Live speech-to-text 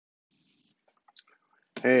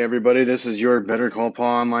Hey everybody, this is your Better Call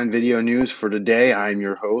Paul online video news for today. I'm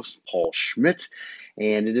your host, Paul Schmidt,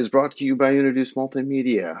 and it is brought to you by Introduce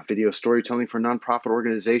Multimedia, video storytelling for nonprofit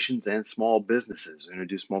organizations and small businesses.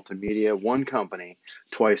 Introduce Multimedia, one company,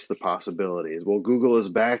 twice the possibilities. Well, Google is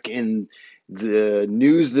back in the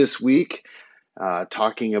news this week,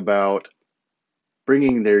 talking about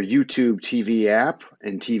bringing their YouTube TV app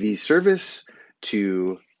and TV service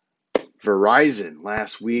to Verizon.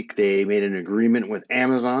 Last week, they made an agreement with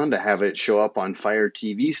Amazon to have it show up on Fire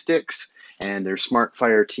TV sticks and their smart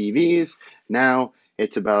Fire TVs. Now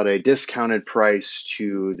it's about a discounted price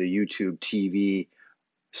to the YouTube TV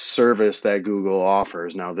service that Google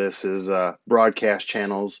offers. Now, this is broadcast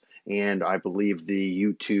channels and I believe the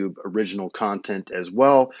YouTube original content as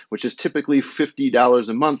well, which is typically $50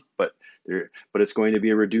 a month, but it's going to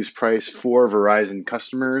be a reduced price for Verizon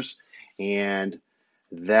customers, and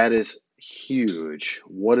that is huge.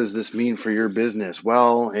 What does this mean for your business?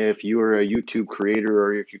 Well, if you are a YouTube creator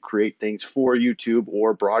or if you create things for YouTube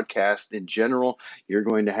or broadcast in general, you're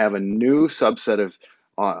going to have a new subset of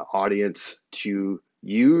audience to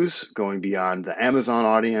use, going beyond the Amazon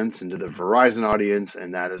audience into the Verizon audience,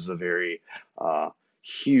 and that is a very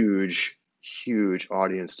huge, huge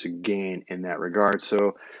audience to gain in that regard.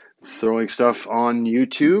 So, throwing stuff on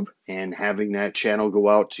YouTube and having that channel go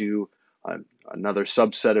out to uh, another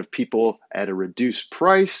subset of people at a reduced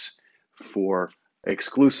price for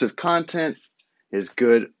exclusive content is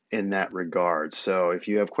good in that regard. So if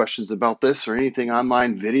you have questions about this or anything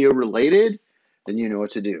online video related, then you know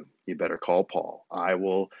what to do. You better call Paul. I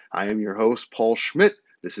am your host, Paul Schmidt.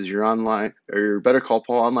 This is your online or your Better Call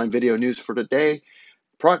Paul online video news for today,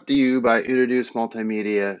 brought to you by Introduce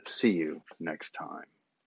Multimedia. See you next time.